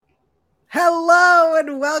Hello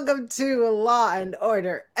and welcome to Law and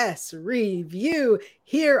Order SVU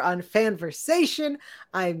here on Fanversation.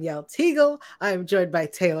 I'm Yel Teagle. I'm joined by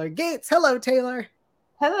Taylor Gates. Hello, Taylor.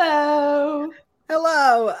 Hello.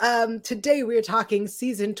 Hello. Today we're talking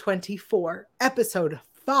season 24, episode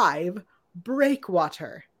 5,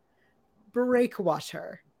 Breakwater.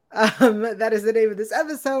 Breakwater. That is the name of this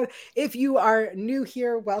episode. If you are new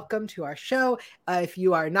here, welcome to our show. If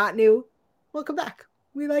you are not new, welcome back.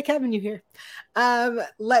 We like having you here.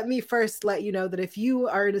 Let me first let you know that if you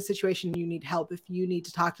are in a situation you need help, if you need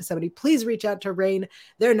to talk to somebody, please reach out to Rain.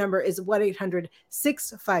 Their number is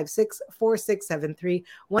 1-800-656-4673.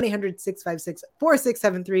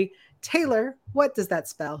 1-800-656-4673. Taylor, what does that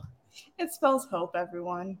spell? It spells hope,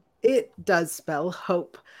 everyone. It does spell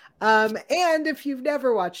hope. And if you've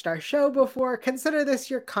never watched our show before, consider this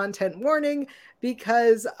your content warning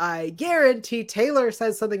because I guarantee Taylor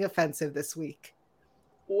says something offensive this week.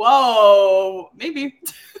 Whoa, maybe.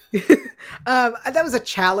 That was a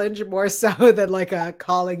challenge more so than like a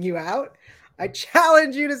calling you out. I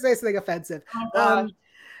challenge you to say something offensive. Oh,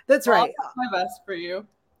 that's well, right. I'll do my best for you.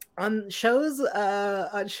 On shows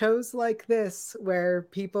like this where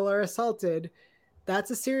people are assaulted,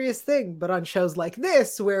 that's a serious thing. But on shows like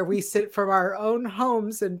this, where we sit from our own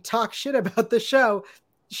homes and talk shit about the show,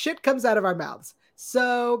 shit comes out of our mouths.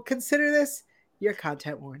 So consider this your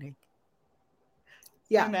content warning.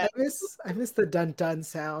 Yeah, I miss the dun dun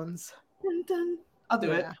sounds. Dun, dun. I'll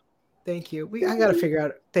do it. Thank you. I gotta figure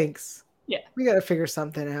out. Thanks. Yeah, we gotta figure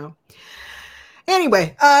something out.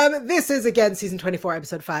 Anyway, this is again season 24,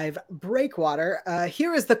 episode 5, Breakwater.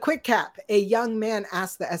 Here is the quick cap. A young man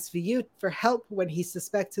asks the SVU for help when he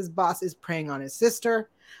suspects his boss is preying on his sister.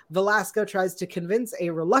 Velasco tries to convince a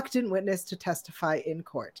reluctant witness to testify in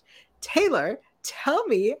court. Taylor, tell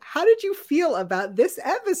me, how did you feel about this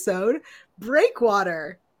episode,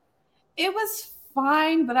 Breakwater? It was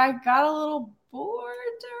fine, but I got a little bored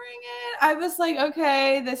during it. I was like,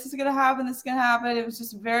 okay, this is gonna happen, this is gonna happen. It was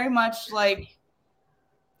just very much like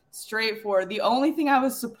straightforward. The only thing I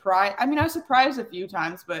was surprised, I was surprised a few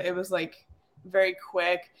times, but it was like very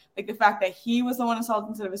quick. Like the fact that he was the one assaulted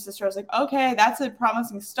instead of his sister, I was like, okay, that's a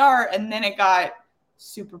promising start. And then it got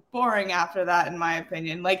super boring after that, in my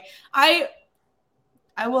opinion. Like I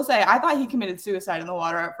will say, I thought he committed suicide in the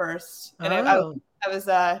water at first, and it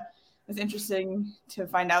was interesting to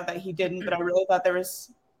find out that he didn't. But I really thought that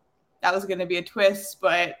was going to be a twist.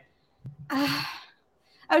 But I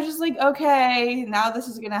was just like, okay, now this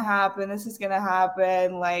is going to happen. This is going to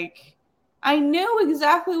happen. Like, I knew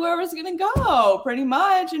exactly where it was going to go, pretty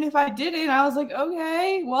much. And if I didn't, I was like,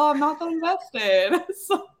 okay, well, I'm not that invested.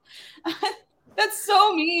 So that's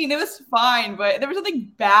so mean. It was fine, but there was nothing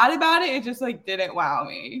bad about it. It just like didn't wow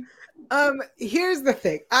me. Here's the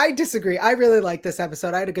thing. I disagree. I really liked this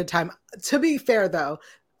episode. I had a good time. To be fair, though,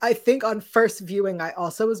 I think on first viewing, I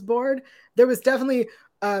also was bored. There was definitely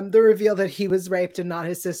the reveal that he was raped and not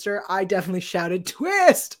his sister. I definitely shouted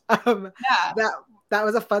twist. That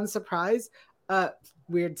was a fun surprise.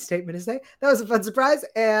 Weird statement to say. That was a fun surprise.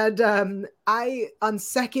 And on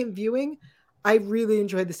second viewing, I really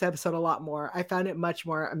enjoyed this episode a lot more. I found it much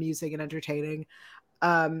more amusing and entertaining.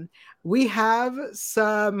 We have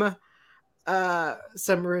some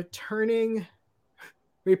returning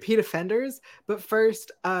repeat offenders, but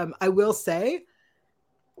first, I will say,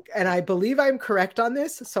 and I believe I'm correct on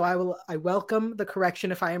this, so I welcome the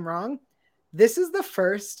correction if I am wrong. This is the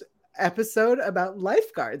first episode about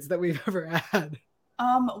lifeguards that we've ever had.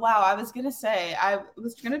 Wow, I was gonna say I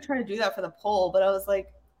was gonna try to do that for the poll, but I was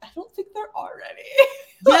like, I don't think there are any.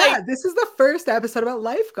 Yeah, this is the first episode about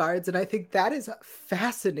lifeguards, and I think that is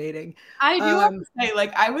fascinating. I do have to say,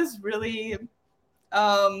 like, I was really,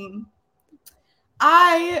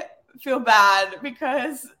 I feel bad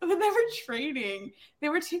because when they were training, they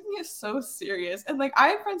were taking it so serious. And like, I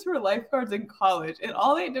have friends who were lifeguards in college, and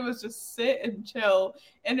all they did was just sit and chill,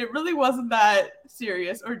 and it really wasn't that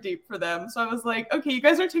serious or deep for them. So I was like, okay, you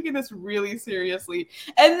guys are taking this really seriously.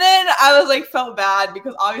 And then I was like, felt bad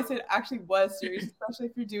because obviously it actually was serious, especially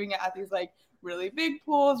if you're doing it at these like really big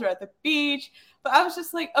pools or at the beach. But I was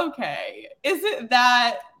just like, okay, is it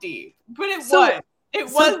that deep? But it was that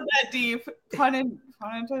deep, pun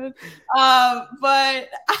intended. But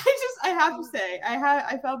I have to say,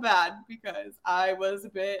 I felt bad because I was a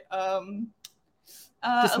bit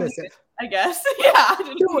dismissive, I guess. Yeah.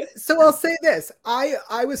 So I'll say this.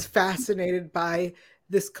 I was fascinated by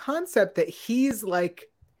this concept that he's like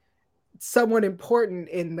someone important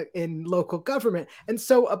in local government. And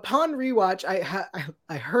so upon rewatch, I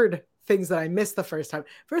heard things that I missed the first time.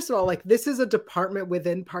 First of all, like this is a department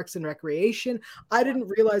within Parks and Recreation. I didn't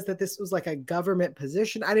realize that this was like a government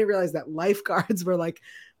position. I didn't realize that lifeguards were like,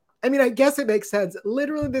 I mean, I guess it makes sense.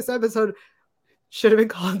 Literally, this episode should have been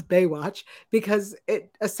called Baywatch because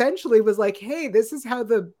it essentially was like, hey, this is how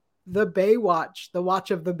the Baywatch, the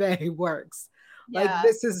watch of the Bay works. Yeah. Like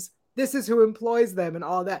this is who employs them and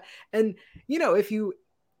all that. And you know, if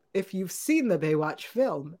you've seen the Baywatch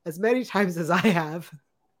film as many times as I have,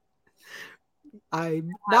 I'm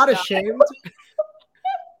not ashamed.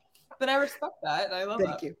 But I respect that. I love that.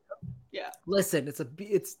 Thank you. Yeah. Listen,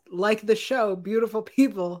 it's like the show, beautiful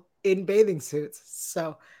people in bathing suits.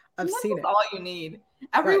 So I've seen it. All you need.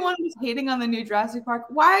 Everyone was hating on the new Jurassic Park.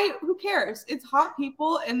 Why? Who cares? It's hot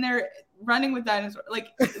people and they're running with dinosaurs. Like,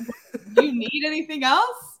 do you need anything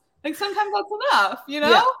else? Like, sometimes that's enough, you know?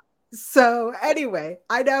 Yeah. So anyway,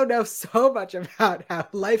 I now know so much about how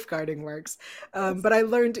lifeguarding works, but I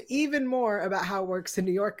learned even more about how it works in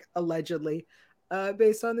New York, allegedly,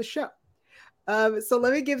 based on the show. So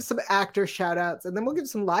let me give some actor shout outs and then we'll give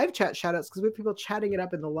some live chat shout outs because we have people chatting it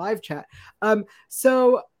up in the live chat.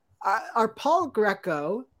 So our Paul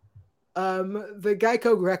Greco, the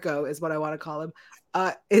Geico Greco is what I want to call him,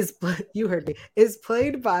 you heard me, is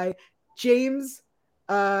played by James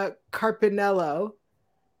Carpinello,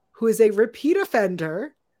 who is a repeat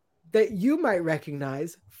offender that you might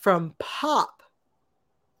recognize from Pop.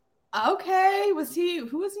 Okay, who was he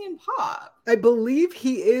in Pop? I believe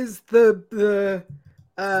he is the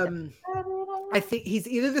I think he's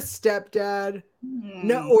either the stepdad,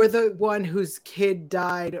 no, or the one whose kid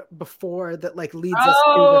died before that like leads us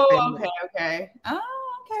through the family. Okay. Oh,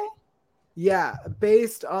 okay. Yeah,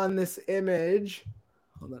 based on this image.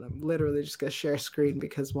 Hold on, I'm literally just gonna share screen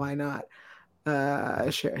because why not?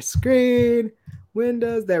 Share screen,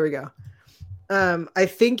 Windows. There we go. I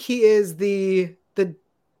think he is the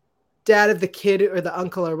dad of the kid or the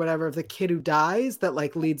uncle or whatever of the kid who dies that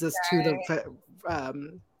like leads us to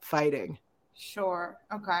the fighting. Sure.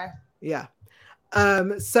 Okay. Yeah.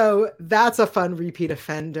 So that's a fun repeat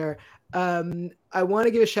offender. I want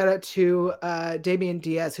to give a shout out to Damian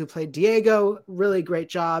Diaz, who played Diego. Really great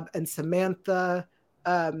job. And Samantha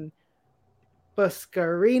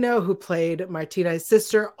Boscarino, who played Martina's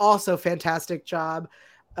sister. Also fantastic job.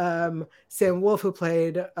 Sam Wolf, who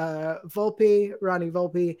played Ronnie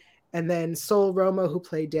Volpe. And then Sol Romo, who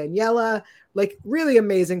played Daniela. Like, really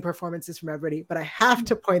amazing performances from everybody. But I have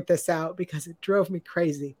to point this out because it drove me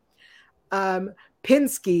crazy.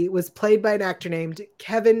 Pinsky was played by an actor named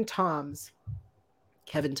Kevin Toms.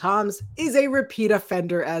 Kevin Toms is a repeat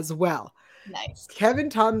offender as well. Nice. Kevin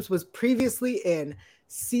Toms was previously in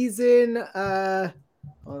season...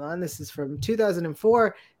 hold on, this is from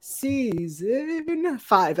 2004, season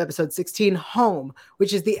 5, episode 16, Home,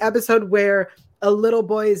 which is the episode where a little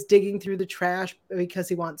boy is digging through the trash because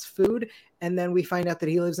he wants food. And then we find out that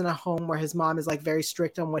he lives in a home where his mom is like very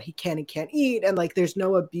strict on what he can and can't eat. And like, there's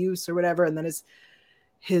no abuse or whatever. And then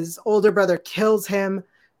his older brother kills him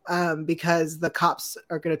because the cops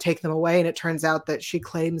are going to take them away. And it turns out that she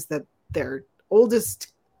claims that their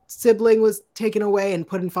oldest sibling was taken away and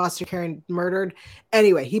put in foster care and murdered.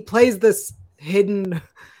 Anyway, he plays this hidden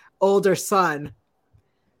older son.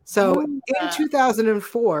 So in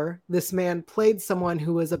 2004, this man played someone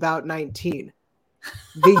who was about 19.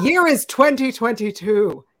 The year is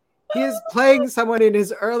 2022. He is playing someone in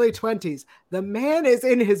his early 20s. The man is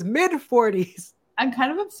in his mid 40s. I'm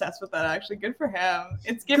kind of obsessed with that, actually. Good for him.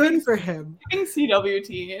 It's good for him.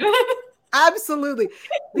 CWT. Absolutely.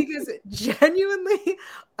 Because genuinely,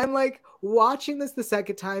 I'm like watching this the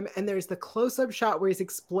second time, and there's the close-up shot where he's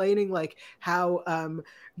explaining like how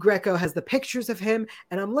Greco has the pictures of him,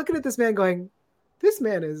 and I'm looking at this man going, this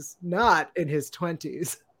man is not in his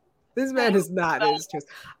 20s. This man is not in his 20s.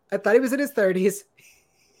 I thought he was in his 30s.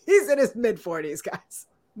 He's in his mid 40s, guys.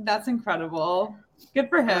 That's incredible. Good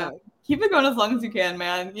for him. Keep it going as long as you can,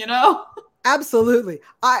 man, you know? Absolutely.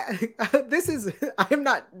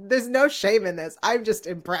 There's no shame in this. I'm just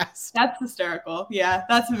impressed. That's hysterical. Yeah,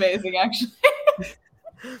 that's amazing, actually.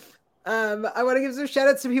 I want to give some shout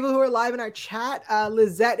outs to people who are live in our chat.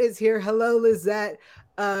 Lizette is here. Hello, Lizette.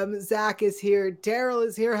 Zach is here. Daryl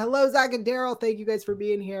is here. Hello, Zach and Daryl. Thank you guys for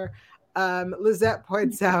being here. Lizette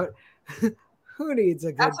points out, who needs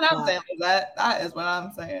a good That's what I'm saying, Lizette. That is what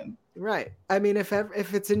I'm saying. Right. I mean, if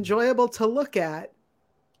it's enjoyable to look at,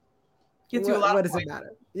 gets you a lot. What does it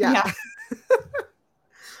matter? Yeah.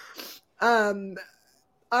 All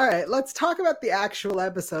right, let's talk about the actual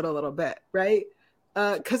episode a little bit, right?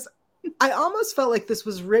 Because I almost felt like this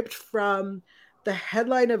was ripped from the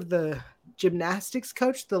headline of the gymnastics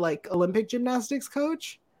coach, the like Olympic gymnastics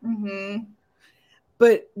coach. Mm-hmm.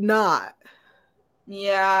 but not.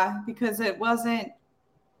 Yeah, because it wasn't,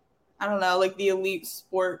 I don't know, like the elite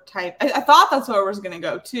sport type. I thought that's where it was going to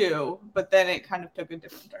go too, but then it kind of took a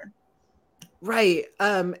different turn. Right.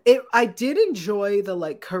 I did enjoy the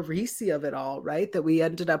like Carisi of it all, right? That we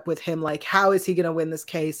ended up with him like, how is he gonna win this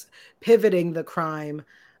case, pivoting the crime.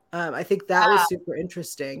 I think that was super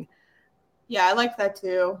interesting. Yeah, I liked that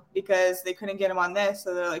too, because they couldn't get him on this,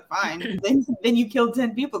 so they're like, fine. then you killed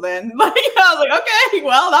 10 people then. Like I was like, okay,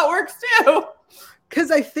 well, that works too.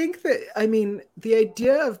 Because I think that, I mean, the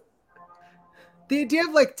idea of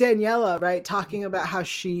like Daniela, right, talking about how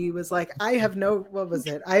she was like, I have no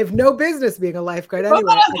business being a lifeguard anyway.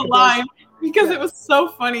 That was a line because it was so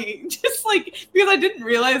funny. Just like, because I didn't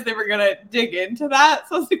realize they were gonna dig into that.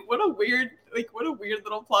 So I was like, what a weird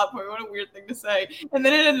little plot point, what a weird thing to say. And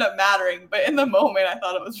then it ended up mattering. But in the moment I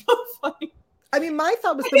thought it was really funny. I mean, my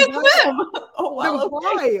thought was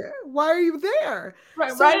why are you there?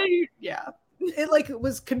 Right, so, right. Yeah. It like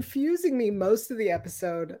was confusing me most of the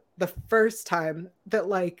episode the first time that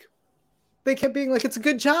like they kept being like, it's a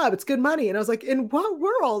good job, it's good money. And I was like, in what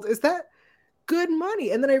world is that good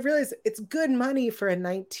money? And then I realized it's good money for a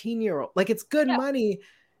 19-year-old. Like it's good money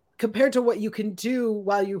compared to what you can do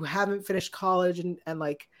while you haven't finished college and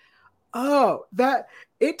like, oh, that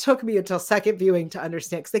it took me until second viewing to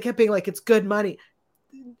understand because they kept being like, it's good money.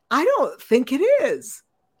 I don't think it is.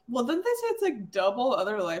 Well, didn't they say it's like double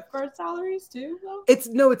other lifeguard salaries too, though?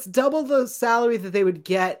 It's double the salary that they would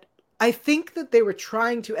get. I think that they were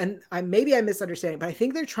trying to, and maybe I'm misunderstanding, but I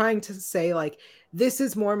think they're trying to say like, this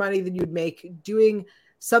is more money than you'd make doing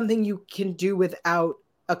something you can do without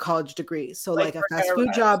a college degree. So like a fast food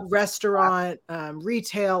job, restaurant,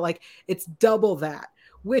 retail, like it's double that,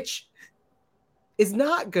 which is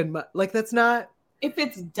not good. Like that's not. If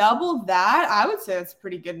it's double that, I would say it's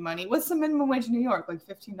pretty good money. What's the minimum wage in New York? Like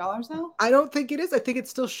 $15 now? I don't think it is. I think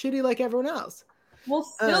it's still shitty like everyone else. Well,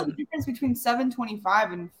 still the difference between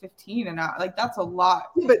 $7.25 and $15 an hour, like that's a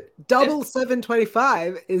lot. But double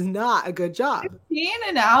 $7.25 is not a good job. $15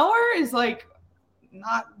 an hour is like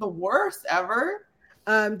not the worst ever.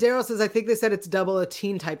 Daryl says, I think they said it's double a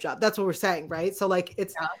teen type job. That's what we're saying, right? So like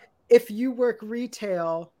it's if you work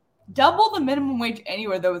retail, double the minimum wage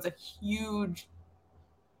anywhere though is a huge.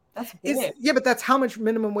 That's big. Yeah, but that's how much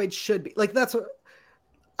minimum wage should be. Like that's what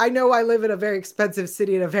I know. I live in a very expensive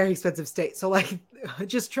city in a very expensive state, so like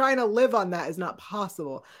just trying to live on that is not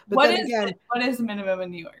possible. But what is the minimum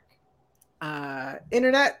in New York?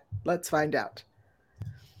 Internet. Let's find out.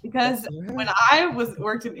 Because when I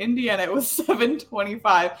worked in Indiana, it was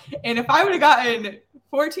 $7.25, and if I would have gotten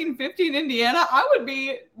 $14.50 in Indiana, I would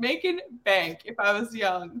be making bank if I was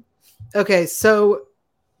young. Okay, so.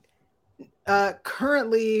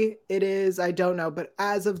 Currently it is, I don't know, but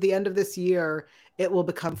as of the end of this year, it will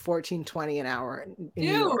become $14.20 an hour.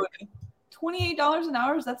 Dude, $28 an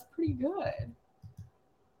hour, that's pretty good.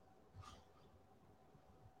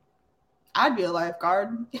 I'd be a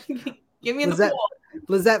lifeguard. Give me the pool.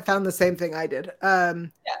 Lizette found the same thing I did.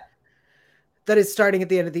 That is starting at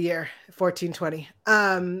the end of the year,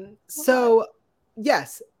 $14.20. So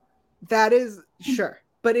yes, that is sure.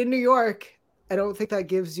 But in New York, I don't think that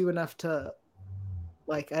gives you enough to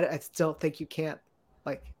like, I still think you can't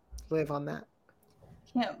like live on that.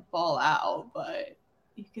 Can't ball out, but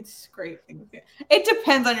you could scrape things. It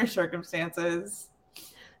depends on your circumstances.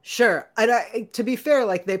 Sure. And to be fair,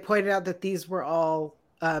 like they pointed out that these were all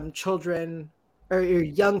children or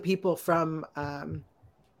young people from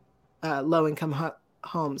low-income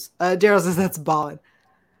homes. Daryl says that's balling.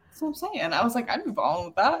 That's what I'm saying. I was like, I'd be balling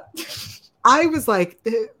with that. I was like,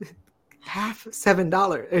 half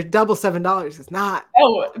 $7 or double $7 is not.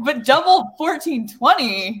 Oh, but double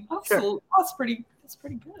 $14.20. That's pretty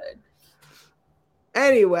good.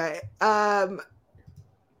 Anyway,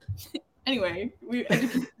 we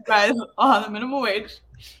educate you guys on the minimum wage.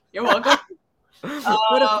 You're welcome.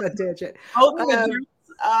 What a fun tangent.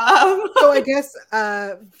 So I guess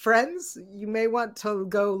friends, you may want to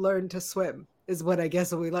go learn to swim is what I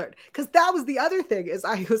guess we learned. Because that was the other thing is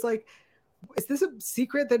I was like, is this a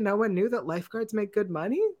secret that no one knew that lifeguards make good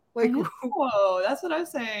money? Like, whoa, that's what I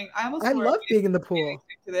was saying. I love being in the pool.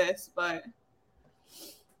 To this, but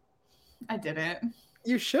I didn't.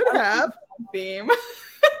 You should have. Theme.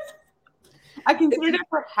 I considered it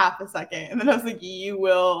for half a second, and then I was like, "You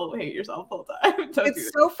will hate yourself full time."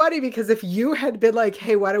 It's so funny because if you had been like,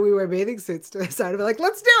 "Hey, why don't we wear bathing suits to this?" I'd be like,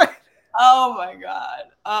 "Let's do it." Oh my god.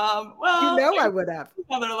 Well, I would have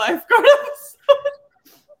another lifeguard episode.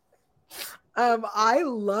 I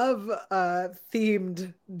love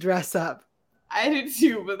themed dress up. I did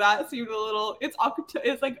too, but that seemed a little. It's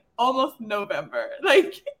like almost November.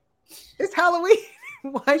 Like it's Halloween.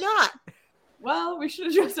 Why not? Well, we should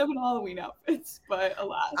have dressed up in Halloween outfits, but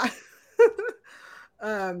alas.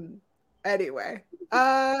 Anyway,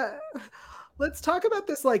 let's talk about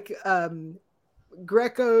this like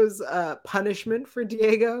Greco's punishment for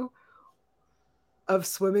Diego of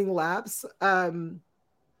swimming laps.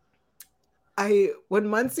 When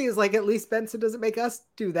Muncie is like, at least Benson doesn't make us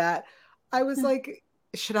do that, I was like,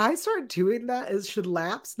 should I start doing that? Should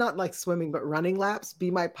laps, not like swimming, but running laps,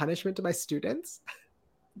 be my punishment to my students?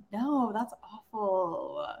 No, that's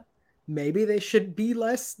awful. Maybe they should be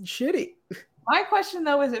less shitty. My question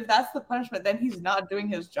though is, if that's the punishment, then he's not doing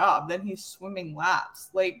his job. Then he's swimming laps.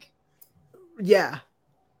 Like, yeah.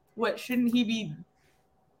 What, shouldn't he be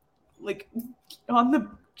like on the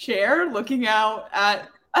chair looking out at?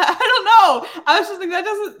 I don't know. I was just like,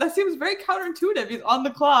 that seems very counterintuitive. He's on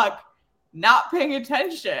the clock, not paying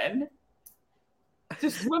attention,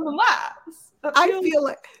 just swimming laps. I feel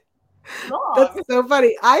like wrong. That's so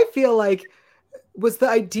funny. I feel like, was the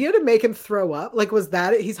idea to make him throw up? Like, was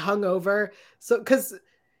that it? He's hungover. So, because,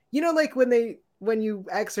 you know, like when you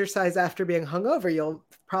exercise after being hungover, you'll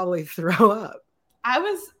probably throw up.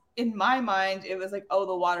 In my mind, it was like, oh,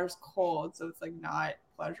 the water's cold, so it's like not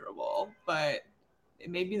pleasurable. But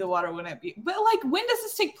maybe the water wouldn't be. But like, when does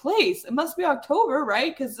this take place? It must be October,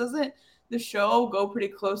 right? Because doesn't the show go pretty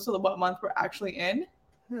close to what month we're actually in?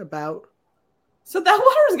 About. So that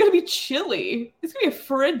water is going to be chilly. It's going to be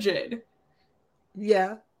frigid.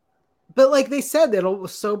 Yeah. But like they said, it'll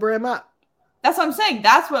sober him up. That's what I'm saying.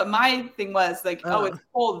 That's what my thing was. Like, oh, it's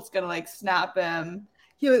cold. It's going to like snap him.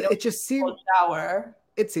 Yeah, it just seemed. Shower.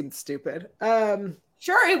 It seemed stupid.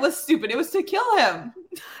 Sure, it was stupid. It was to kill him.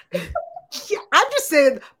 Yeah, I'm just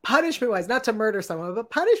saying, punishment-wise, not to murder someone, but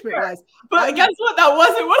punishment-wise. Sure. But guess what? That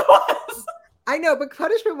wasn't what it was. I know, but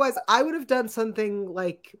punishment-wise, I would have done something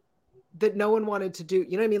like that no one wanted to do.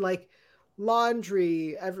 You know what I mean? Like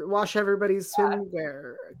laundry, wash everybody's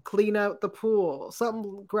swimwear, clean out the pool,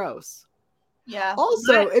 something gross. Yeah.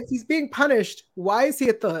 Also, if he's being punished, why is he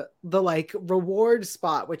at the like reward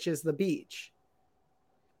spot, which is the beach?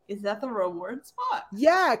 Is that the reward spot?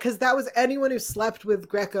 Yeah, because that was anyone who slept with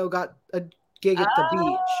Greco got a gig at the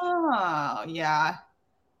beach. Oh, yeah.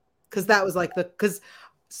 Because that was like because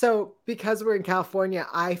we're in California,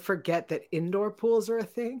 I forget that indoor pools are a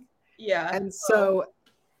thing. Yeah. And so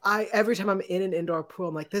every time I'm in an indoor pool,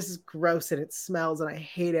 I'm like, this is gross and it smells and I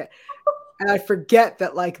hate it. And I forget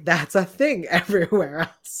that like that's a thing everywhere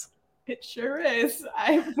else. It sure is.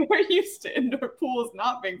 I'm very used to indoor pools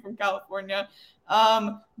not being from California.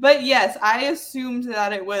 But yes, I assumed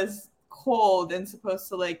that it was cold and supposed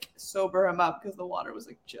to like sober him up because the water was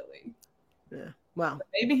like chilly. Yeah. Wow. But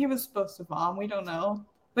maybe he was supposed to vom. We don't know.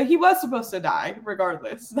 But he was supposed to die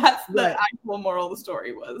regardless. That's the actual moral of the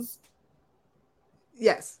story was.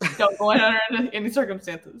 Yes. Don't go in under any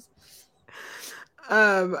circumstances.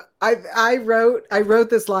 I wrote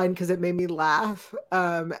this line because it made me laugh.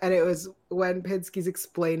 And it was when Pinsky's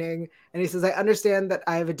explaining and he says, I understand that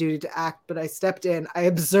I have a duty to act, but I stepped in. I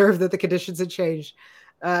observed that the conditions had changed.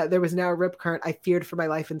 There was now a rip current. I feared for my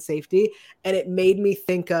life and safety. And it made me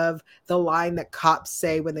think of the line that cops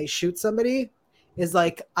say when they shoot somebody is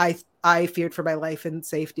like, I feared for my life and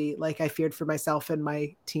safety. Like I feared for myself and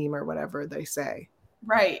my team or whatever they say.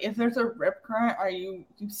 Right. If there's a rip current, are you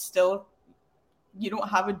don't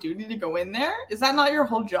have a duty to go in there? Is that not your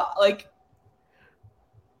whole job? Like,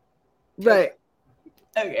 right.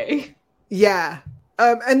 Okay. Yeah.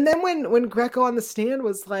 And then when Greco on the stand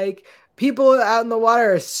was like, people out in the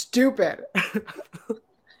water are stupid.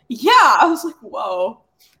 Yeah. I was like, whoa.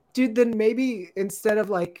 Dude, then maybe instead of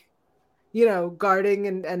like, you know,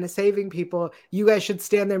 guarding and saving people, you guys should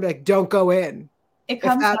stand there and be like, don't go in. It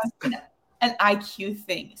comes down to an IQ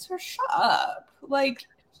thing. So shut up. Like,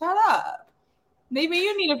 shut up. Maybe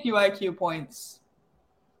you need a few IQ points.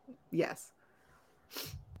 Yes.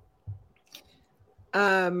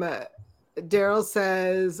 Daryl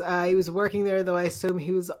says he was working there, though I assume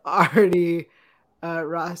he was already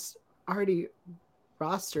rostered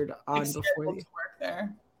on before the work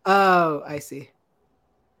there. Oh, I see.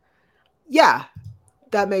 Yeah,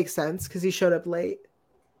 that makes sense because he showed up late.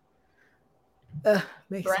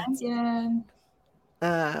 Makes sense.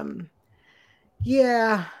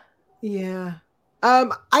 Yeah.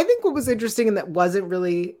 I think what was interesting and that wasn't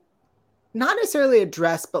really not necessarily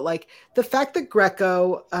addressed, but like the fact that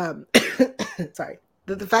Greco, the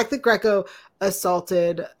fact that Greco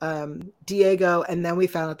assaulted Diego, and then we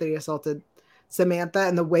found out that he assaulted Samantha,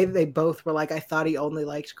 and the way that they both were like, I thought he only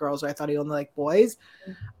liked girls, or I thought he only liked boys.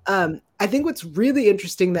 I think what's really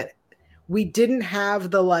interesting that we didn't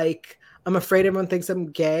have the like, I'm afraid everyone thinks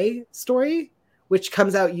I'm gay story. which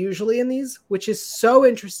comes out usually in these, which is so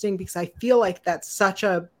interesting because I feel like that's such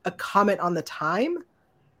a comment on the time,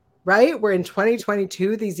 right? Where in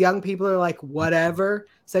 2022, these young people are like, whatever,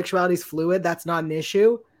 sexuality is fluid, that's not an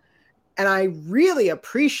issue. And I really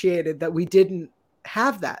appreciated that we didn't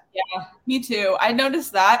have that. Yeah, me too. I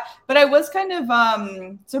noticed that, but I was kind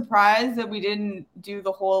of surprised that we didn't do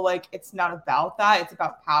the whole like it's not about that, it's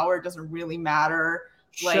about power. It doesn't really matter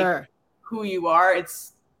like who you are.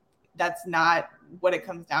 That's not what it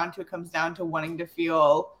comes down to. It comes down to wanting to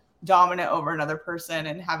feel dominant over another person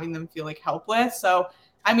and having them feel like helpless. So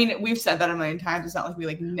I mean, we've said that a million times. It's not like we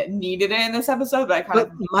like needed it in this episode, but I kind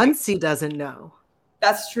of Muncie doesn't know.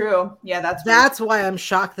 That's true. Yeah, that's why I'm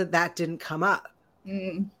shocked that didn't come up.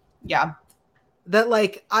 Yeah. That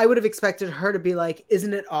like I would have expected her to be like,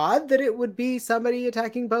 isn't it odd that it would be somebody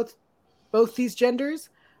attacking both these genders?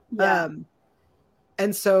 Yeah.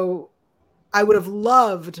 And so I would have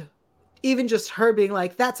loved even just her being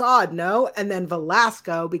like, that's odd, no? And then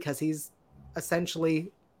Velasco, because he's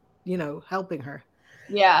essentially, you know, helping her.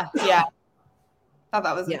 Yeah. Yeah. I thought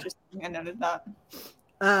that was interesting. I noted that.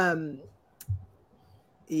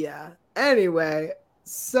 Yeah. Anyway,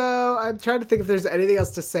 so I'm trying to think if there's anything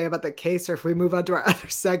else to say about the case or if we move on to our other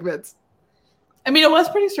segments. I mean, it was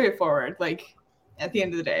pretty straightforward. Like at the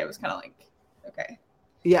end of the day, it was kind of like, okay.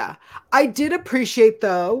 Yeah. I did appreciate,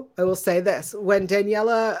 though, I will say this, when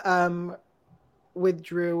Daniela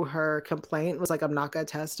withdrew her complaint, was like, I'm not going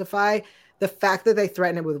to testify. The fact that they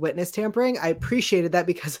threatened him with witness tampering, I appreciated that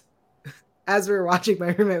because as we were watching, my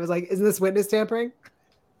roommate was like, isn't this witness tampering?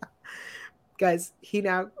 Guys, he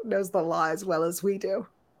now knows the law as well as we do.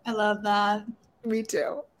 I love that. Me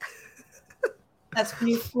too. That's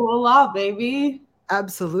pretty cool law, baby.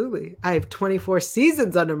 Absolutely. I have 24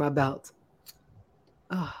 seasons under my belt.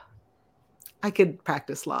 Oh, I could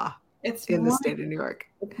practice law in the state of New York.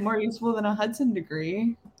 It's more useful than a Hudson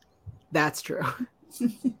degree. That's true.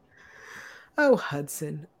 Oh,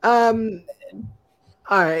 Hudson. All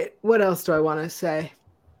right. What else do I want to say?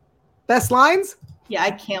 Best lines? Yeah,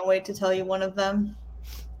 I can't wait to tell you one of them.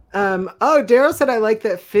 Daryl said I like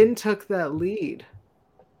that Finn took that lead.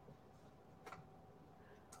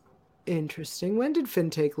 Interesting. When did Finn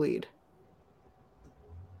take lead?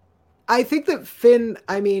 I think that Finn,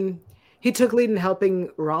 he took lead in helping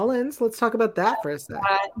Rollins. Let's talk about that for a second.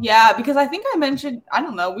 Yeah, because I think I mentioned, I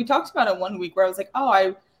don't know, we talked about it one week where I was like, oh,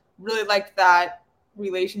 I really liked that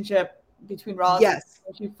relationship between Rollins and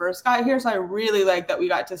when she first got here. So I really like that we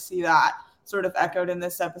got to see that sort of echoed in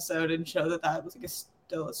this episode and show that was like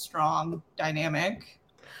still a strong dynamic.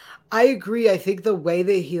 I agree. I think the way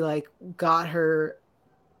that he like got her,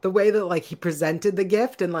 the way that like he presented the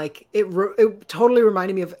gift and like it totally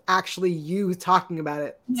reminded me of actually you talking about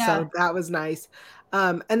it. Yeah. So that was nice.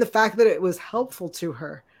 And the fact that it was helpful to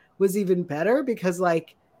her was even better because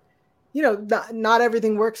like, you know, not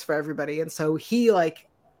everything works for everybody. And so he like,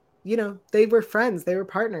 you know, they were friends, they were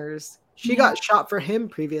partners. She got shot for him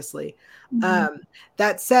previously.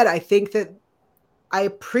 That said, I think that I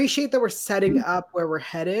appreciate that we're setting up where we're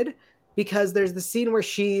headed because there's the scene where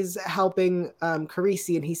she's helping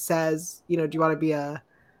Carisi and he says, you know, do you want to be a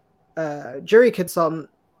jury consultant?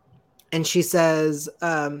 And she says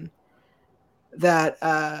that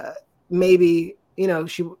maybe, you know,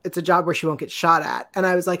 it's a job where she won't get shot at. And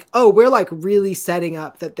I was like, oh, we're like really setting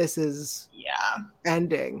up that this is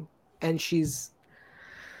ending. And she's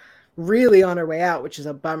really on her way out, which is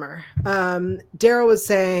a bummer. Daryl was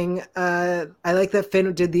saying, I like that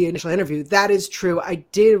Finn did the initial interview. That is true. I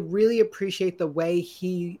did really appreciate the way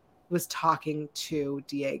he was talking to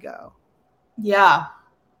Diego. Yeah,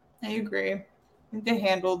 I agree. I think they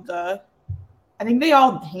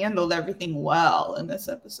all handled everything well in this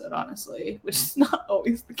episode, honestly, which is not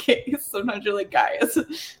always the case. Sometimes you're like, guys.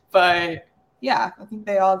 But yeah, I think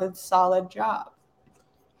they all did a solid job.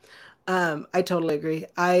 I totally agree.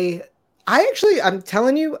 I actually, I'm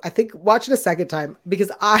telling you, I think watch it a second time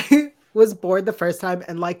because I was bored the first time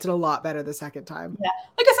and liked it a lot better the second time. Yeah.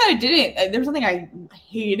 Like I said, I didn't. There was something I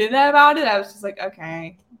hated about it. I was just like,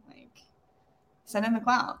 okay, like send in the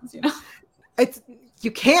clowns, you know?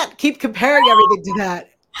 You can't keep comparing everything to that.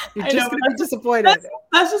 You're just going to be disappointed.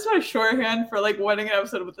 That's just my shorthand for like wanting an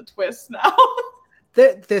episode with a twist now.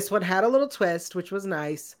 This one had a little twist, which was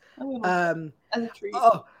nice. As a treat.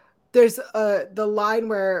 Oh, there's the line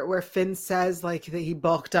where Finn says like that he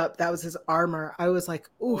bulked up. That was his armor. I was like,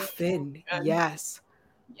 ooh, Finn, yes.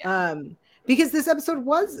 Yeah. Because this episode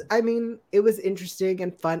was, it was interesting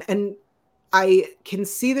and fun. And I can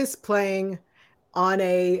see this playing on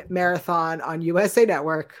a marathon on USA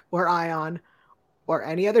Network or Ion or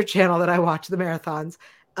any other channel that I watch the marathons.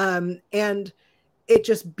 And it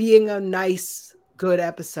just being a nice good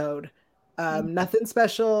episode. Nothing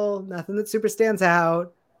special, nothing that super stands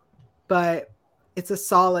out, but it's a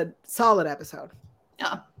solid episode.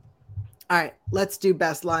 Yeah. All right, let's do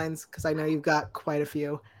best lines because I know you've got quite a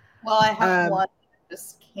few. Well, I have one. I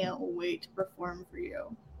just can't wait to perform for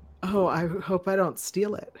you. Oh, I hope I don't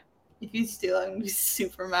steal it. If you steal it, I'm gonna be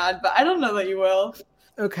super mad, but I don't know that you will.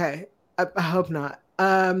 Okay, I hope not.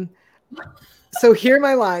 So here are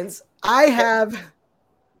my lines. I have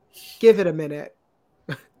give it a minute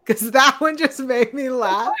because that one just made me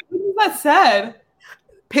laugh. What was that said?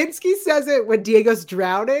 Pinsky says it when Diego's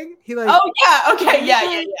drowning. He like, oh yeah, okay,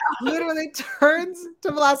 yeah. Literally turns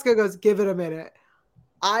to Velasco, goes, "Give it a minute."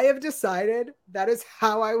 I have decided that is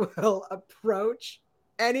how I will approach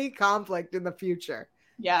any conflict in the future.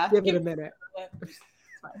 Yeah, give it a minute.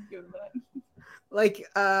 Fine, give it a minute. Like,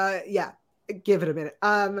 yeah, give it a minute.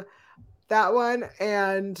 That one,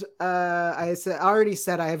 and I already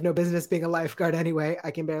said I have no business being a lifeguard anyway.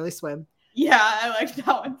 I can barely swim. Yeah, I like that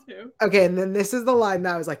one too. Okay, and then this is the line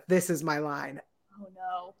that I was like, this is my line. Oh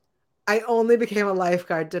no. I only became a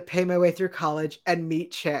lifeguard to pay my way through college and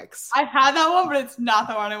meet chicks. I had that one, but it's not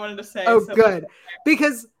the one I wanted to say. Oh, so good.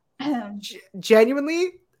 Because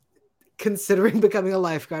genuinely, considering becoming a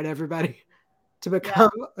lifeguard, everybody,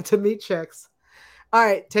 to meet chicks. All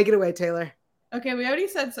right, take it away, Taylor. Okay, we already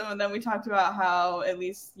said some of them. We talked about how at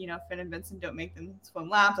least, Finn and Vincent don't make them swim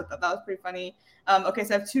laps. I thought that was pretty funny. Okay,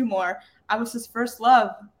 so I have two more. I was his first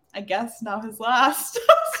love. I guess now his last.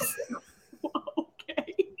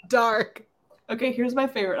 Okay. Dark. Okay, here's my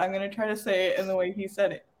favorite. I'm going to try to say it in the way he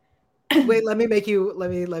said it. Wait, let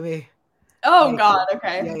me. Oh, God,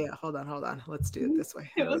 okay. Yeah, hold on. Let's do it this way.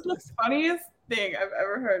 It was the funniest thing I've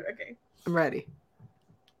ever heard. Okay. I'm ready.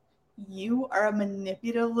 You are a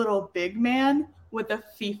manipulative little big man with a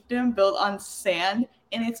fiefdom built on sand,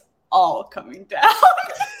 and it's all coming down. I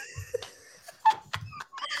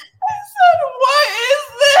said, what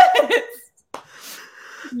is this?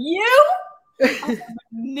 You are a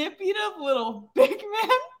manipulative little big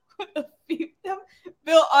man with a fiefdom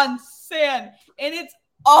built on sand, and it's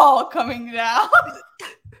all coming down.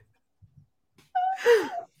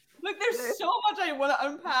 Look, there's so much I want to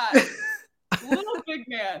unpack. Little big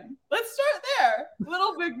man. Let's start there.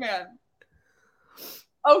 Little big man.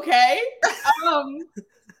 Okay.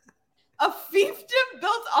 A fiefdom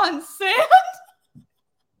built on sand?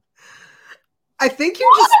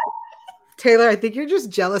 Taylor, I think you're just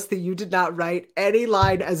jealous that you did not write any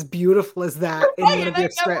line as beautiful as that in one of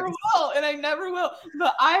your scripts. I never will.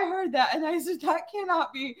 But I heard that and I said, that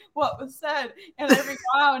cannot be what was said. And I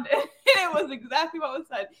rewound and it was exactly what was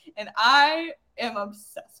said. And I am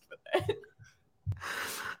obsessed with it.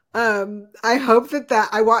 I hope that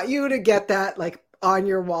I want you to get that like on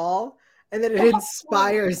your wall and that it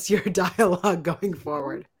inspires your dialogue going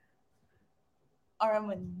forward. Are a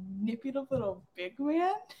manipulative little big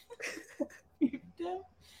man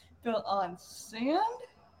built on sand,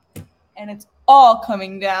 and it's all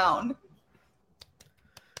coming down.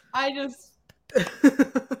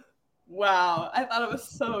 Wow, I thought it was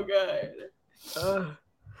so good.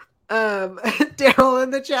 Daryl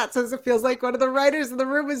in the chat says it feels like one of the writers in the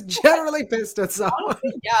room is generally pissed at someone.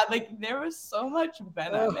 Honestly, yeah, like there was so much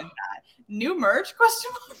venom in that. New merch?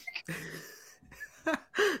 Question mark.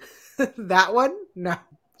 That one? No.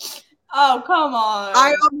 Oh, come on.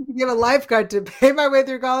 I only give a lifeguard to pay my way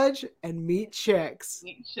through college and meet chicks.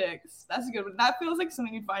 That's a good one. That feels like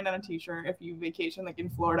something you'd find on a t-shirt if you vacation like in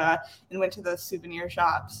Florida and went to the souvenir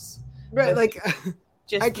shops. Right, like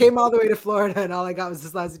I came all the way to Florida and all I got was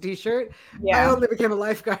this lousy t-shirt. Yeah. I only became a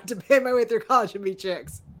lifeguard to pay my way through college and meet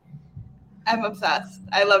chicks. I'm obsessed.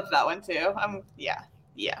 I loved that one too. Yeah.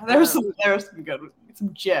 There were some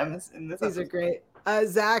gems in this. These episode. Are great.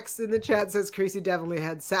 Zach's in the chat says Creasy definitely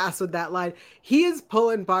had sass with that line. He is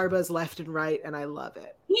pulling Barbas left and right, and I love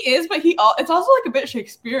it. He is, but it's also like a bit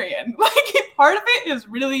Shakespearean. Like part of it is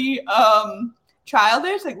really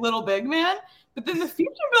childish, like Little Big Man. But then the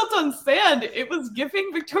future built on sand, it was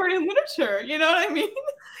giving Victorian literature. You know what I mean?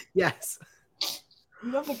 Yes.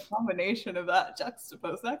 You have a combination of that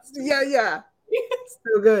juxtaposed next to Yeah.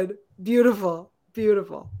 So good. Beautiful.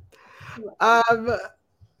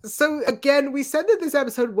 So again, we said that this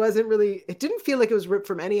episode it didn't feel like it was ripped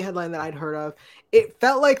from any headline that I'd heard of. It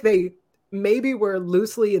felt like they maybe were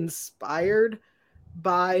loosely inspired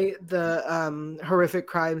by the horrific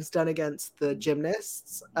crimes done against the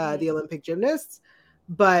gymnasts, the Olympic gymnasts,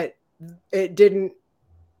 but it didn't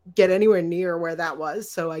get anywhere near where that was.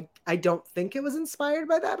 So I don't think it was inspired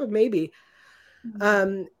by that, but maybe.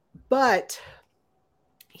 But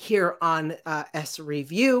here on S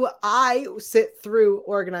Review, I sit through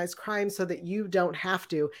organized crime so that you don't have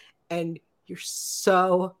to. And You're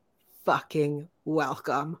so fucking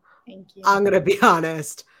welcome. Thank you. I'm going to be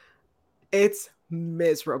honest. It's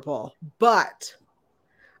miserable. But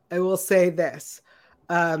I will say this.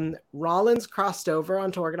 Rollins crossed over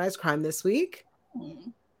onto organized crime this week.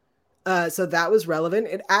 So that was relevant.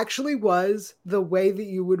 It actually was the way that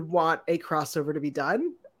you would want a crossover to be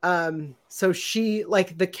done. So she,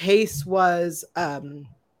 like, the case was a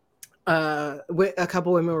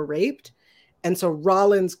couple women were raped. And so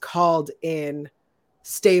Rollins called in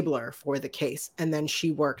Stabler for the case. And then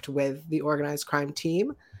she worked with the organized crime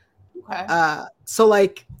team. Okay. So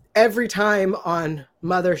like every time on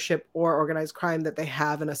Mothership or organized crime that they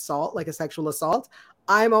have an assault, like a sexual assault,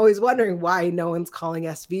 I'm always wondering why no one's calling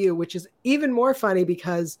SVU, which is even more funny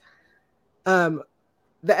because the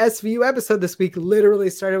SVU episode this week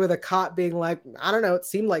literally started with a cop being like, I don't know, it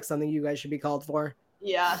seemed like something you guys should be called for.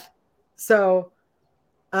 Yeah. So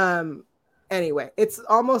anyway, it's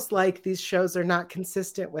almost like these shows are not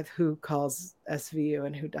consistent with who calls SVU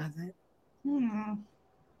and who doesn't.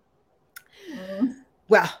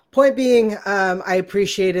 Well, point being, I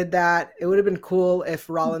appreciated that. It would have been cool if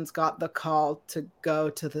Rollins got the call to go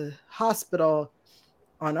to the hospital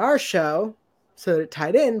on our show so that it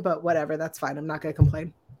tied in, but whatever, that's fine. I'm not going to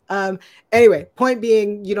complain. Anyway, point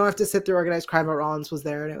being, you don't have to sit through organized crime, but Rollins was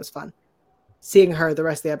there and it was fun. Seeing her, the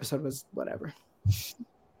rest of the episode was whatever.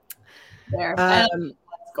 There. I don't know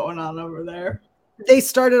what's going on over there. They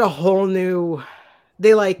started a whole new,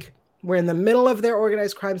 were in the middle of their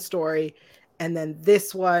organized crime story. And then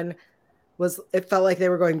this one it felt like they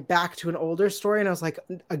were going back to an older story. And I was like,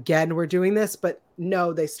 again, we're doing this. But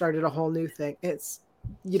no, they started a whole new thing.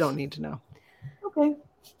 You don't need to know. Okay.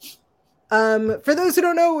 For those who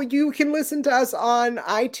don't know, you can listen to us on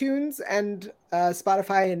iTunes and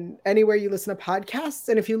Spotify and anywhere you listen to podcasts.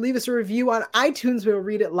 And if you leave us a review on iTunes, we'll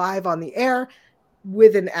read it live on the air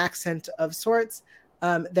with an accent of sorts.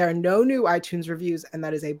 There are no new iTunes reviews, and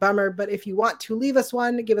that is a bummer. But if you want to leave us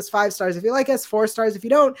one, give us 5 stars if you like us, 4 stars if you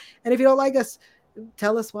don't. And if you don't like us,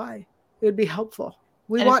 tell us why. It would be helpful.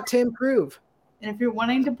 We want to improve. And if you're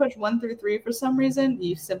wanting to push 1 through 3 for some reason,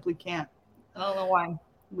 you simply can't. I don't know why.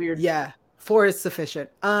 Weird. Yeah, 4 is sufficient.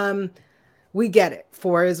 We get it.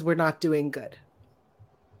 4 is we're not doing good.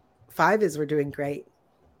 5 is we're doing great.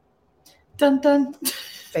 Dun dun.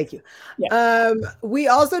 Thank you. Yeah. We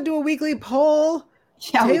also do a weekly poll.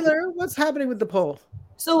 Yeah, Taylor, what's happening with the poll?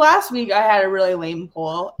 So last week I had a really lame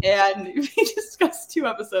poll and we discussed 2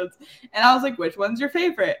 episodes and I was like, which one's your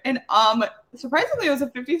favorite? And surprisingly it was a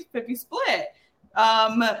 50-50 split.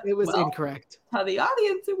 It was incorrect. How the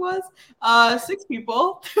audience it was. 6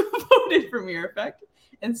 people voted for Mirror Effect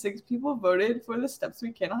and 6 people voted for The Steps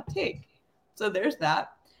We Cannot Take. So there's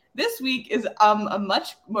that. This week is a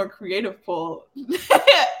much more creative poll.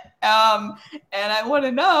 And I want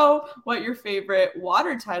to know what your favorite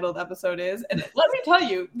water titled episode is. And let me tell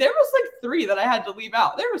you, there was like 3 that I had to leave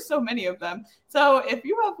out. There were so many of them. So if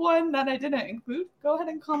you have one that I didn't include, go ahead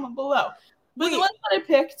and comment below. But the ones that I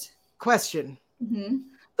picked. Question. Mm-hmm.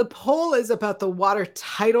 The poll is about the water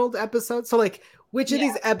titled episode. So like, which of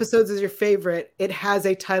these episodes is your favorite? It has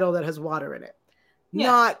a title that has water in it. Yeah.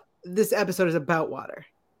 Not this episode is about water.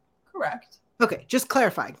 Correct. Okay, just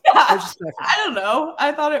clarifying. I don't know.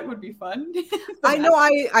 I thought it would be fun. I know.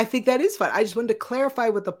 I think that is fun. I just wanted to clarify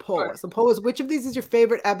what the poll is. The poll is which of these is your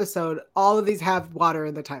favorite episode? All of these have water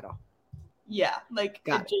in the title. Yeah, like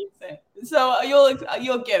adjacent. So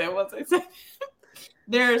you'll get it once I say.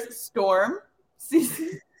 There's Storm,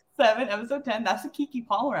 season 7, episode 10. That's a Kiki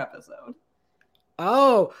Palmer episode.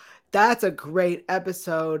 Oh, that's a great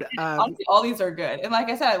episode. Honestly, all these are good. And like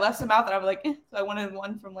I said, I left some out that I was like, so I wanted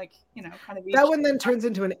one from like, kind of each. That one then turns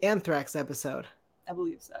into an Anthrax episode. I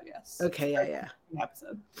believe so, yes. Okay, yeah.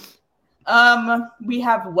 Episode. We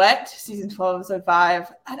have Wet, season 12, episode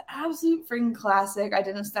 5. An absolute freaking classic. I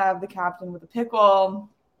didn't stab the captain with a pickle.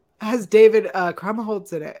 It has David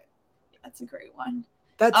Krumholtz in it. That's a great one.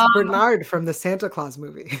 That's Bernard from the Santa Claus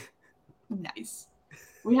movie. Nice.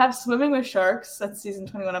 We have Swimming with Sharks. That's season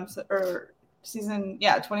 21 episode, or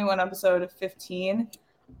 21 episode 15.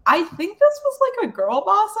 I think this was like a girl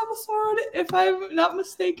boss episode, if I'm not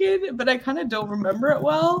mistaken, but I kind of don't remember it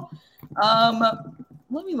well.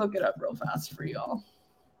 Let me look it up real fast for y'all.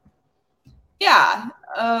 Yeah.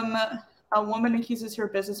 A woman accuses her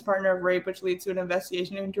business partner of rape, which leads to an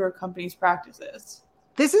investigation into her company's practices.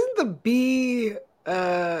 This isn't the B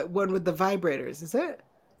one with the vibrators, is it?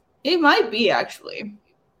 It might be, actually.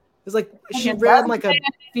 It's like she ran like a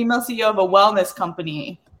female CEO of a wellness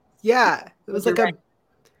company. Yeah, it was like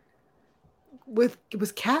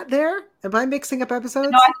was Kat there? Am I mixing up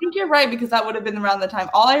episodes? No, I think you're right because that would have been around the time.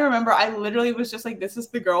 All I remember, I literally was just like, "This is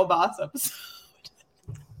the girl boss episode."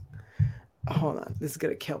 Hold on, this is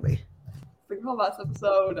gonna kill me. The girl boss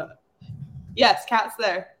episode. Yes, Kat's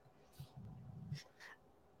there.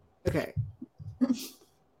 Okay.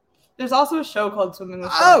 There's also a show called Swimming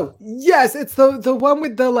with Oh, yes, it's the one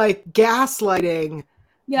with the like gaslighting.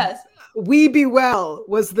 Yes. We Be Well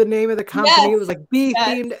was the name of the company. Yes. It was like bee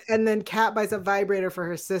themed, and then Kat buys a vibrator for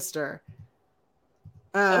her sister.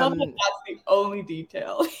 I love that that's the only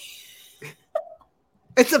detail.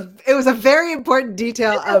 It was a very important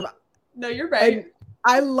detail of. No, you're right.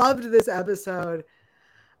 I loved this episode.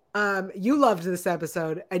 You loved this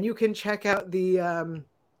episode, and you can check out the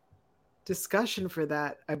discussion for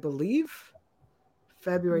that, I believe,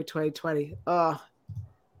 February 2020. Oh,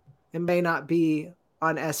 it may not be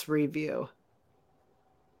on SVU.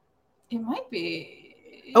 It might be.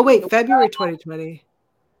 Oh wait, February 2020.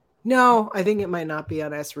 No, I think it might not be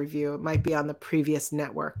on SVU. It might be on the previous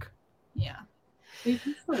network. Yeah. You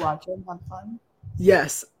can still watch it and have fun.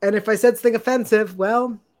 Yes. And if I said something offensive,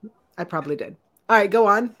 well, I probably did. All right, go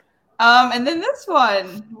on. And then this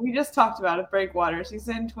one, we just talked about it, Breakwater,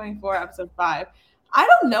 season 24, episode 5. I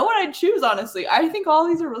don't know what I'd choose, honestly. I think all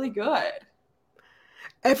these are really good.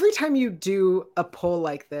 Every time you do a poll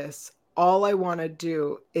like this, all I want to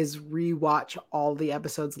do is rewatch all the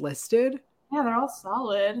episodes listed. Yeah, they're all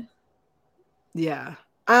solid. Yeah.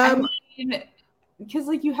 I mean, because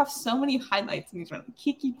like you have so many highlights in these ones.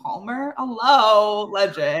 Kiki Palmer, hello,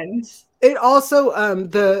 legend. It also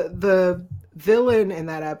the villain in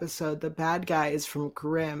that episode, the bad guy, is from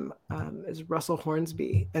Grimm, is Russell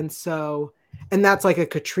Hornsby, and that's like a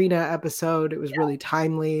Katrina episode. It was really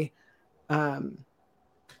timely.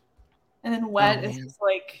 And then Wet is just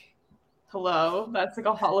like, hello, that's like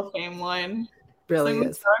a Hall of Fame one. Really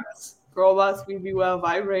is. Sucks. Girl boss, we be well,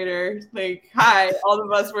 vibrator. Like, hi, all the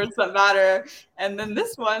buzzwords that matter. And then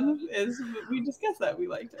this one is, we discussed that. We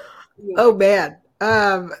liked it. Oh, man.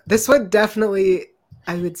 This one definitely,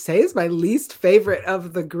 I would say, is my least favorite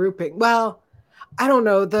of the grouping. Well, I don't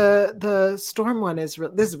know. The Storm one this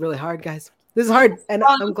is really hard, guys. This is hard. And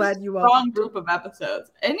I'm glad you all. Strong group of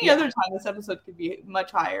episodes. Any other time, this episode could be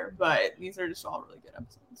much higher, but these are just all really good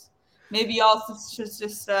episodes. Maybe y'all should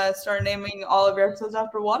just start naming all of your episodes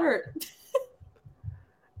after water.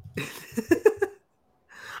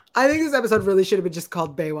 I think this episode really should have been just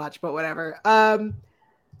called Baywatch, but whatever.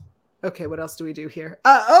 Okay, what else do we do here?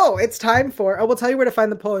 It's time for... we'll tell you where to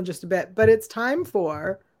find the poll in just a bit, but it's time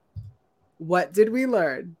for... What did we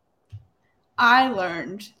learn? I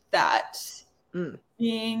learned that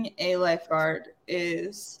being a lifeguard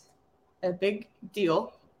is a big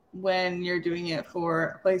deal when you're doing it for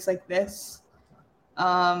a place like this,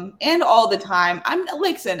 and all the time.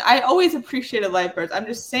 Listen, I always appreciated lifeguards. I'm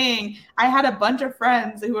just saying, I had a bunch of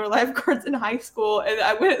friends who were lifeguards in high school, and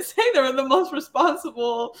I wouldn't say they were the most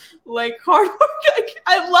responsible, like, hard work.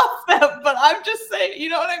 I love them, but I'm just saying, you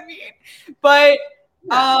know what I mean? But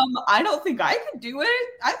I don't think I could do it.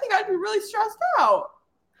 I think I'd be really stressed out.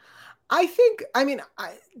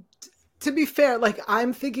 To be fair, like,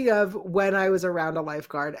 I'm thinking of when I was around a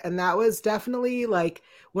lifeguard, and that was definitely like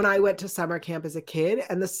when I went to summer camp as a kid,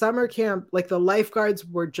 and the summer camp, like, the lifeguards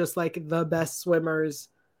were just like the best swimmers.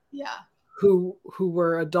 Yeah. Who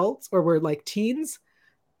were adults or were like teens.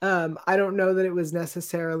 I don't know that it was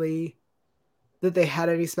necessarily that they had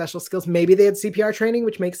any special skills. Maybe they had CPR training,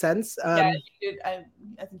 which makes sense. Yeah, I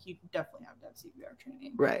think you definitely have to have CPR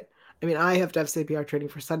training. Right. I mean, I have to have CPR training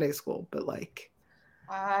for Sunday school, but like,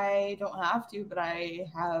 I don't have to, but I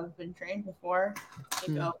have been trained before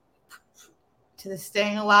to go to the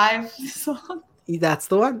Staying Alive song. That's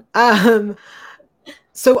the one.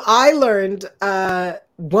 So I learned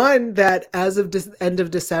one that as of end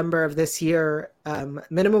of December of this year,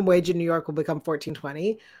 minimum wage in New York will become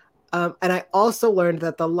 $14.20. And I also learned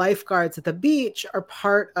that the lifeguards at the beach are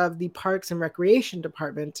part of the Parks and Recreation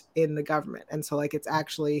Department in the government. And so, like, it's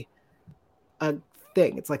actually a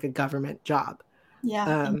thing. It's like a government job.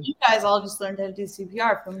 Yeah, and you guys all just learned how to do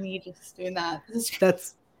CPR from me just doing that.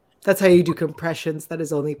 That's how you do compressions. That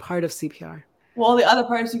is only part of CPR. Well, the other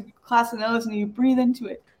part is you clasp the nose and you breathe into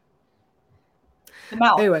it. The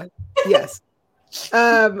mouth. Anyway, yes.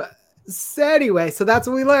 So that's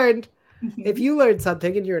what we learned. If you learned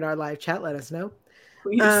something and you're in our live chat, let us know.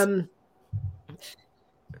 Please.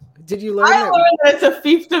 Did you learn? I learned that it's a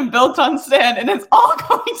fiefdom built on sand and it's all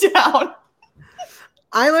going down.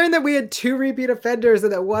 I learned that we had 2 repeat offenders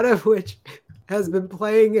and that one of which has been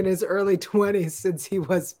playing in his early 20s since he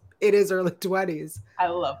was in his early 20s. I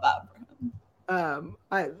love that for him.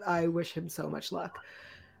 I wish him so much luck.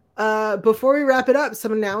 Before we wrap it up,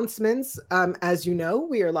 some announcements. As you know,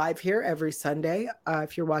 we are live here every Sunday.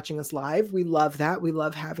 If you're watching us live, we love that. We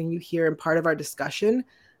love having you here and part of our discussion.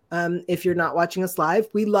 If you're not watching us live,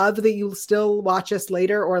 we love that you'll still watch us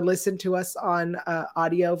later or listen to us on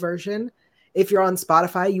audio version. If you're on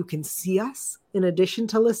Spotify, you can see us in addition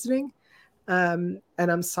to listening. And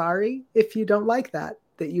I'm sorry if you don't like that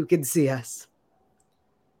you can see us.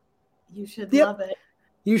 You should love it.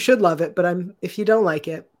 You should love it, but if you don't like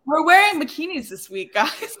it. We're wearing bikinis this week,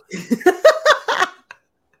 guys.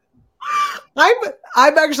 I'm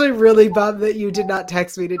actually really bummed that you did not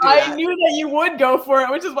text me to do that. I knew that you would go for it,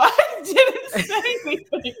 which is why I didn't say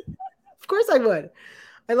anything. Of course I would.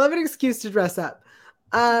 I love an excuse to dress up.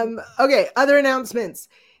 Okay, other announcements.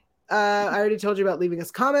 I already told you about leaving us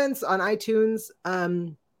comments on iTunes.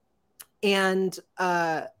 And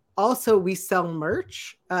also we sell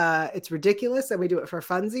merch. It's ridiculous, and we do it for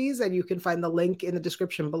funsies, and you can find the link in the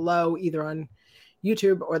description below, either on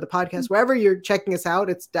YouTube or the podcast, wherever you're checking us out.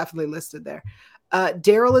 It's definitely listed there.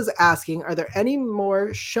 Daryl is asking, are there any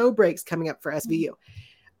more show breaks coming up for SVU?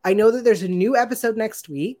 I know that there's a new episode next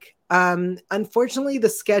week. Unfortunately, the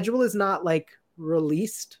schedule is not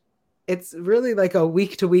released. It's really a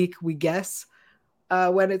week to week, we guess,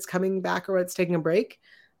 when it's coming back or when it's taking a break.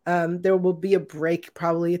 There will be a break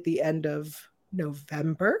probably at the end of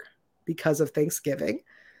November because of Thanksgiving,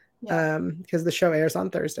 because the show airs on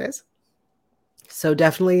Thursdays. So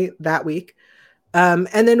definitely that week. And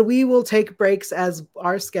then we will take breaks as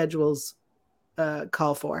our schedules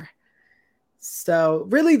call for. So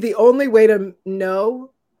really the only way to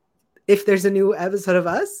know if there's a new episode of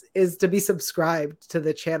us is to be subscribed to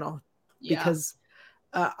the channel, because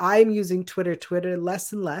I'm using Twitter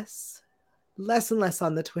less and less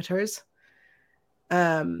on the Twitters.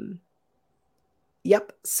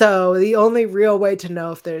 Yep. So the only real way to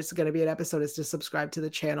know if there's going to be an episode is to subscribe to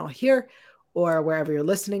the channel here or wherever you're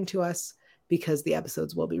listening to us, because the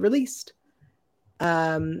episodes will be released.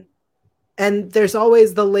 And there's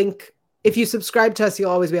always the link. If you subscribe to us,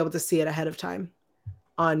 you'll always be able to see it ahead of time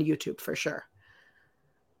on YouTube for sure.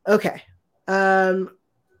 Okay. I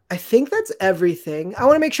think that's everything. I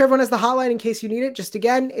want to make sure everyone has the hotline in case you need it. Just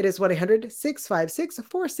again, it is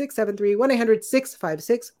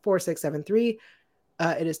 1-800-656-4673, 1-800-656-4673.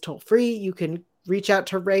 It is toll free. You can reach out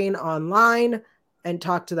to Rain online and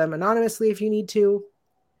talk to them anonymously if you need to.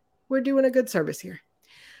 We're doing a good service here.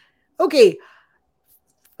 Okay.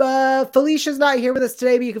 Felicia's not here with us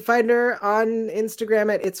today, but you can find her on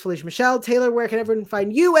Instagram at It's Felicia Michelle. Taylor, where can everyone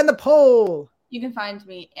find you and the poll? You can find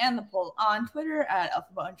me and the poll on Twitter at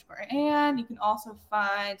alphabet_and. You can also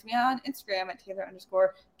find me on Instagram at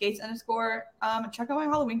Taylor_Gates_. Check out my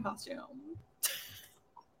Halloween costume.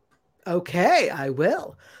 Okay, I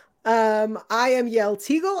will. I am Yel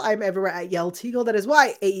Teagle. I'm everywhere at Yel Teagle. That is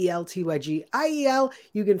YAELTYGIEL.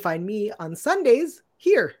 You can find me on Sundays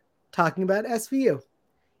here talking about SVU.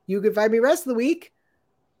 You can find me rest of the week.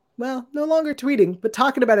 Well, no longer tweeting, but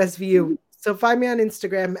talking about SVU. So find me on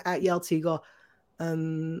Instagram at Yel Teagle.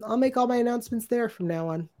 I'll make all my announcements there from now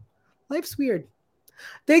on. Life's weird.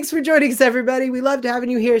 Thanks for joining us, everybody. We loved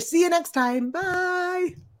having you here. See you next time.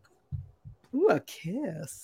 Bye. Ooh, a kiss.